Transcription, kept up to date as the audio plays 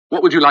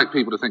What would you like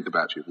people to think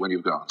about you when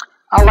you've gone?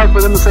 I'd like for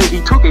them to say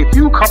he took a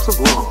few cups of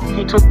love.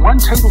 He took 1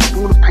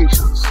 tablespoon of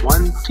patience,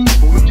 1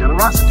 teaspoon of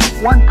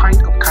generosity, 1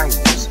 pint of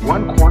kindness,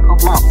 1 quart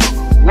of love,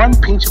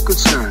 1 pinch of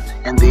concern,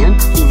 and then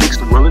he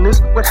mixed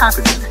willingness with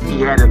happiness.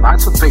 He added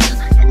lots of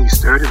faith, and he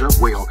stirred it up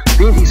well.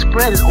 Then he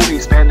spread it over a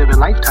span of a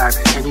lifetime,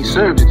 and he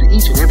served it to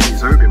each and every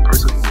deserving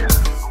person he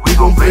met. We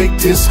gon' make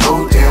this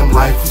whole damn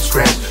life from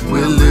scratch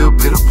with a little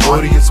bit of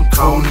party and some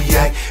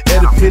cognac.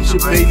 Add a pinch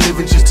of Bay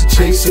living just to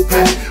chase it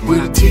back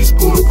with a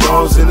teaspoon of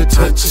bras and a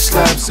touch of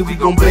slap. So we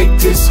gon' make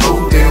this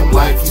whole damn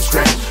life from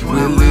scratch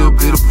with a little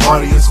bit of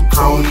party and some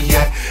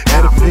cognac.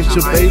 Add a pinch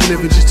of Bay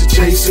living just to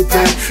chase it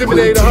back with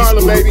a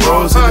teaspoon of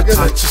bras and a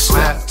touch of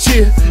slap.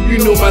 Yeah, you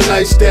know my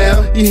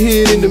lifestyle, you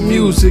hear it in the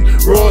music.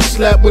 Raw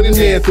slap with an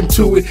anthem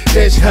to it.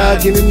 That's how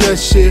I get in a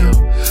nutshell.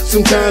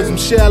 Sometimes I'm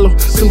shallow,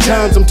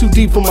 sometimes I'm too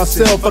deep for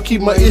myself. I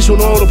keep my ish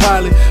on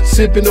autopilot,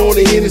 sipping on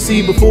the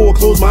Hennessy before I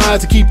close my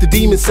eyes to keep the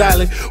demon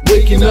silent.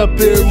 Waking up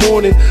every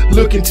morning,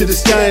 looking to the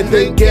sky and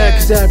thank God,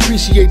 cause I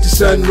appreciate the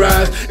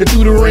sunrise. And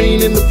through the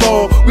rain and the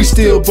fall, we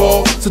still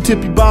ball. So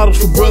tip your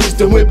bottles for brothers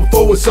that went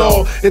before us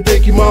all. And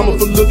thank you mama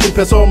for looking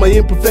past all my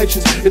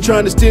imperfections and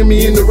trying to steer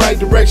me in the right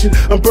direction.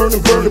 I'm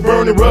burning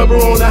rubber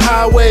on the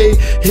highway.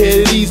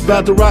 Headed east,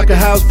 about to rock a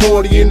house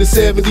party in the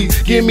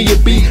 70s. Give me a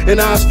beat and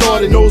I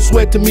started, no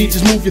sweat to me.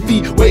 Just move your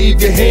feet,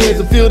 wave your hands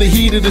and feel the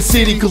heat of the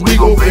city. Cause we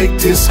gon' make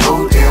this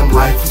whole damn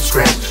life from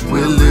scratch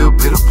with a little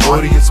bit of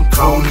party and some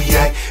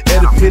cognac.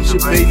 Add a pinch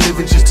of Bay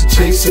living just to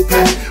chase it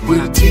back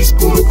with a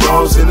teaspoon of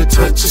bras and a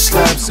touch of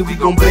slap. So we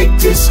gon' make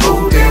this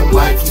whole damn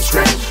life from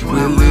scratch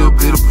with a little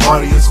bit of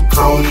party and some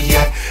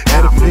cognac.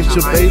 Add a pinch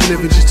of Bay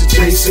living just to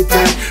chase it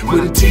back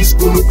with a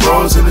teaspoon of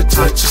bras and a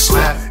touch of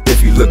slap.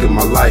 If you look at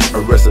my life,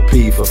 a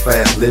recipe for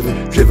fast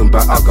living, driven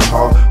by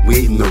alcohol,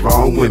 weed and the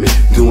wrong women,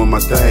 doing my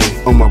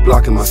thing on my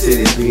block in my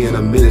city, being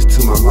a menace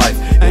to my life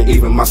and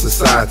even my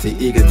society,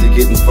 eager to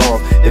get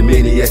involved in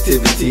many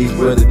activities,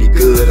 whether it be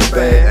good or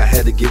bad. I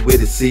had to get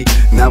with it, see,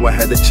 now I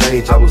had to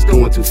change, I was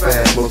going too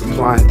fast,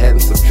 multiplying, adding,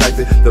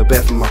 subtracting the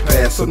best from my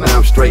past, so now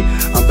I'm straight.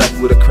 I'm back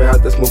with a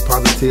crowd that's more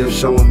positive,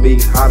 showing me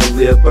how to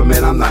live, but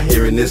man, I'm not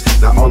hearing this,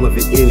 not all of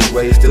it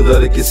anyway, still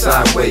let it get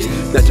sideways.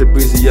 Let your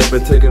breezy up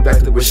and take it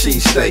back to where she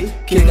stay.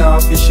 Kick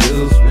off your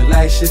shoes,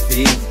 relax your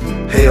feet.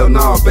 Hell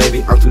no,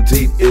 baby, I'm too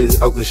deep in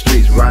these Oakland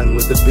streets, riding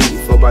with the beat,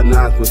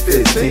 4x9s with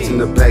 15s in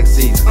the back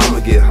seats.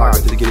 I'ma get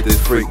hard to get this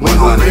freak. We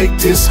gon' make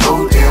this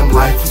whole damn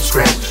life from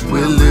scratch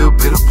with a little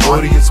bit of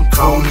party and some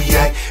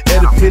cognac.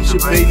 Add a pinch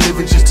of Bay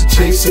living just to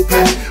chase it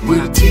back with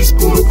a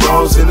teaspoon of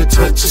bras and a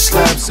touch of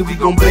slap. So we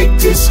gon' make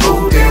this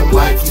whole damn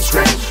life from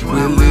scratch with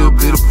a little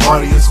bit of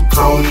party and some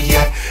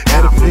cognac.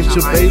 Add a pinch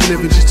of Bay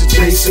living just to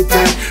chase it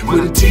back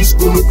with a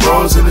teaspoon of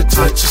bras and a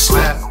touch of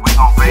slap. We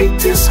gon'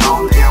 make this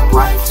whole damn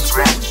life from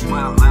scratch with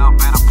a little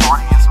bit of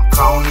party and some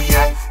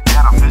cognac.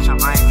 Add a pinch of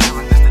Bay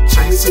living just to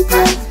chase it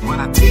back with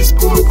a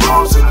teaspoon of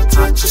bras and a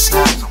touch of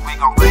slap. So we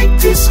gon'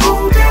 make this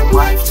whole damn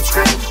life from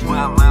scratch with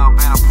a little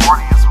bit of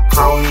party and some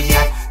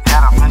cognac.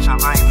 Add a pinch of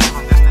Bay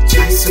living just to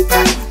chase it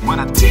back with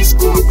a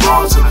teaspoon of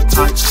bras and a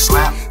touch of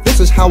slap. This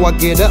is how I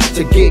get up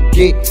to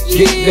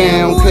get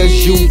down,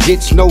 cause you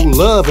get no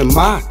love in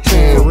my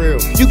town.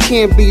 You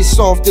can't be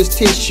soft as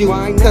tissue,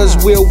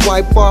 cause we'll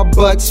wipe our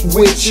butts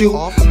with you.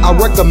 I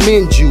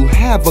recommend you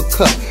have a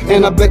cup,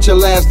 and I bet your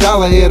last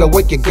dollar it'll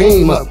wake your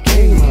game up.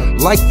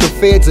 Like the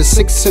feds at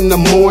 6 in the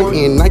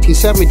morning, in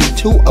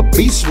 1972 a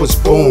beast was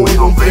born. We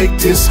gon' make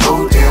this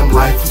whole damn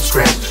life from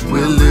scratch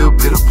with a little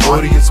bit of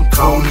party and some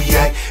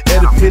cognac.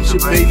 Add a pinch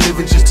of Bay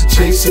living just to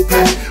chase it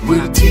back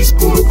with a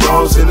teaspoon of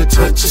bras and a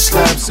touch of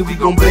slap. So we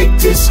gon' make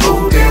this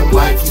whole damn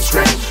life from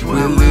scratch with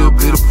a little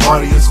bit of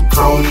party and some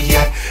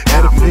cognac.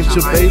 Add a pinch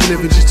of Bay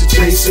living just to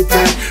chase it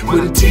back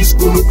with a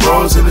teaspoon of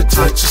bras and a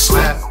touch of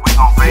slap. We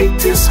gon' make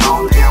this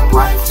whole damn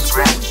life from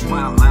scratch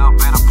with a little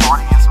bit of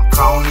party and some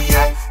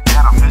cognac.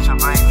 Add a pinch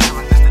of Bay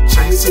living just to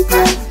chase it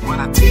back with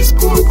a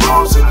teaspoon of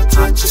bras and a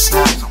touch of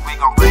slap. So we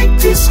gon' make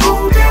this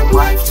whole damn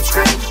life from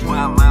scratch with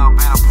a little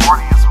bit of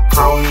party and some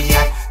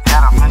cognac.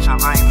 Add a pinch of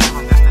Bay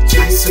living just to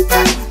chase it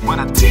back with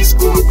a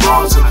teaspoon of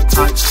bras and a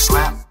touch of slap.